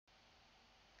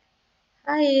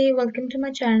Hi, welcome to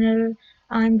my channel.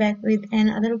 I'm back with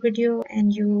another video,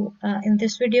 and in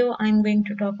this video I'm going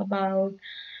to talk about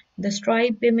the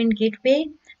Stripe payment gateway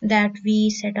that we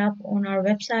set up on our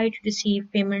website to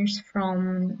receive payments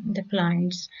from the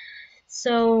clients.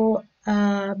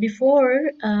 Before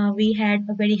we had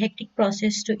a very hectic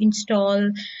process to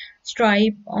install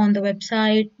Stripe on the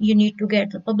website. You need to get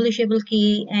the publishable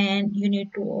key, and you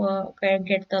need to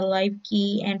get the live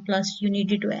key, and plus you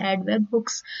needed to add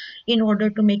webhooks in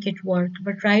order to make it work.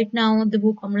 But right now the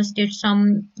WooCommerce did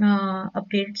some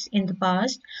updates in the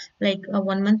past, like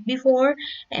 1 month before,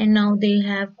 and now they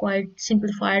have quite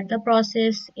simplified the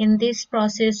process. In this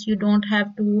process you don't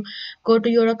have to go to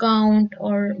your account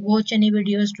or watch any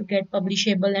videos to get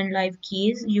publishable and live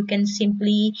keys. You can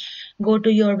simply go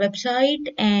to your website,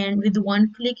 and with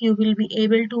one click you will be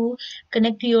able to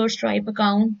connect your Stripe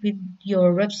account with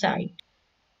your website.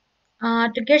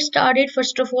 To get started,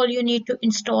 first of all, you need to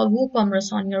install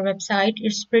WooCommerce on your website.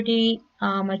 It's pretty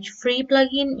much free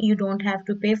plugin. You don't have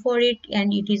to pay for it,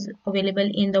 and it is available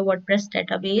in the WordPress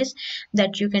database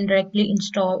that you can directly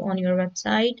install on your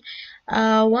website.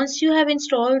 Once you have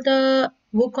installed the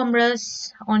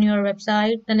WooCommerce on your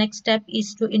website, the next step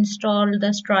is to install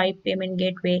the Stripe payment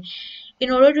gateway.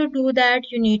 In order to do that,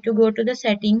 you need to go to the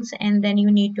settings, and then you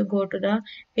need to go to the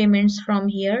payments from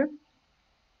here.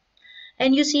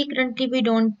 And you see currently we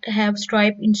don't have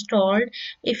Stripe installed.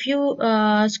 If you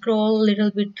scroll a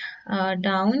little bit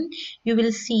down, you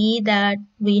will see that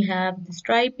we have the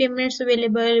Stripe payments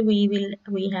available.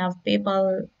 We have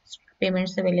PayPal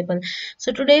payments available.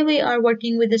 So today we are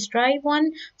working with the Stripe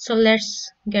one, so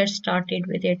let's get started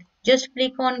with it. Just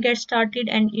click on get started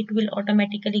and it will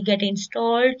automatically get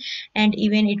installed, and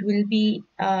even it will be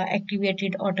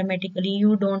activated automatically.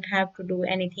 You don't have to do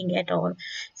anything at all.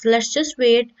 So let's just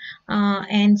wait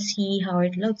and see how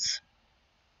it looks.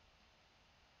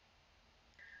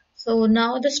 So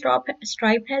now the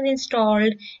Stripe has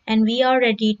installed, and we are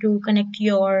ready to connect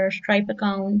your Stripe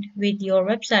account with your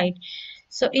website.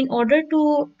 So in order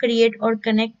to create or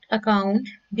connect account,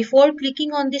 before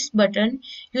clicking on this button,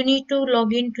 you need to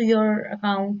log into your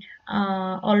account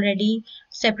already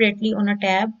separately on a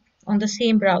tab on the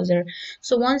same browser.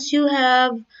 So once you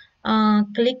have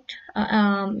clicked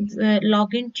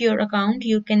log into your account,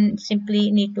 you can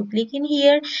simply need to click in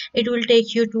here. It will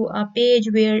take you to a page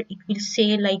where it will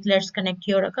say like let's connect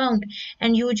your account,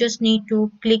 and you just need to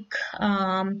click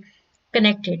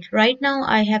connected. Right now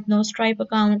I have no Stripe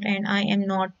account and I am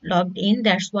not logged in.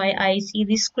 That's why I see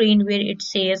this screen where it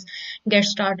says get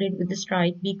started with the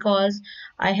Stripe, because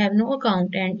I have no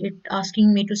account and it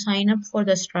asking me to sign up for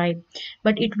the Stripe.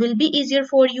 But it will be easier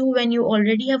for you when you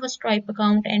already have a Stripe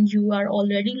account and you are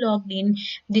already logged in.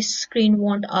 This screen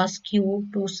won't ask you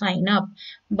to sign up,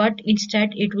 but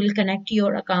instead it will connect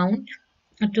your account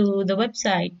to the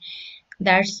website.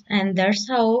 That's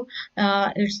how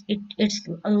it's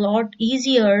a lot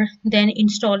easier than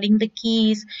installing the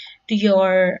keys to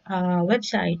your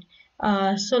website.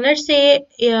 So let's say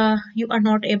you are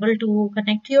not able to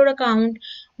connect your account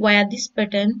via this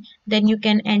button, then you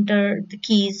can enter the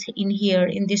keys in here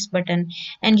in this button,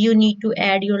 and you need to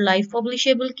add your live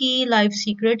publishable key, live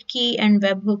secret key, and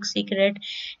webhook secret,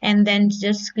 and then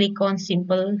just click on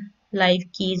simple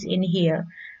live keys in here,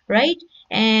 right?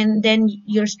 And then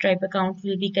your Stripe account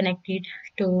will be connected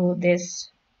to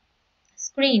this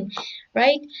screen,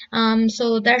 right?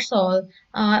 So that's all.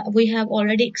 We have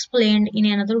already explained in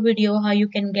another video how you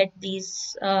can get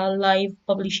these live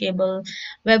publishable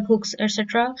webhooks,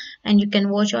 etc., and you can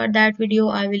watch out that video.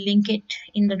 I will link it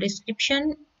in the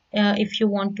description if you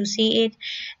want to see it,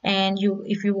 and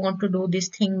if you want to do this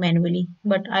thing manually,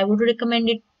 but I would recommend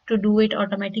it to do it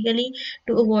automatically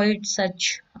to avoid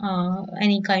such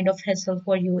any kind of hassle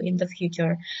for you in the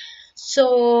future.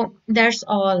 So that's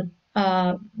all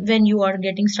when you are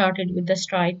getting started with the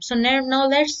Stripe. So now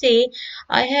let's say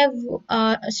I have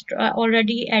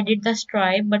already added the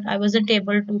Stripe, but I wasn't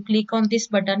able to click on this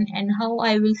button, and how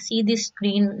I will see this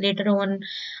screen later on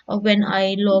when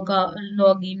I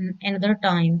log in another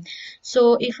time.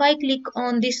 So if I click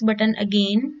on this button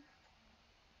again,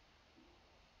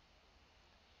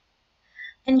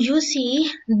 and you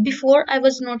see, before I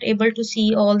was not able to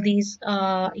see all these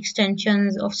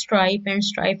extensions of Stripe and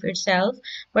Stripe itself,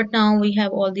 but now we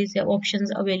have all these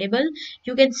options available.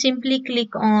 You can simply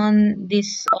click on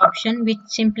this option which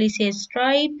simply says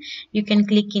Stripe. You can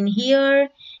click in here,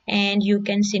 and you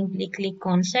can simply click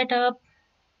on setup,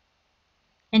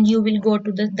 and you will go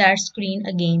to that screen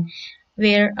again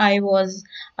where I was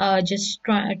just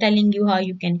telling you how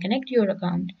you can connect your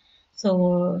account.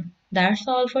 So That's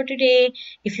all for today.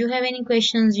 If you have any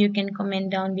questions, you can comment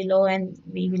down below and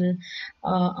we will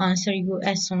answer you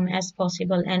as soon as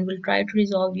possible and we'll try to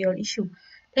resolve your issue.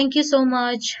 Thank you so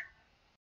much.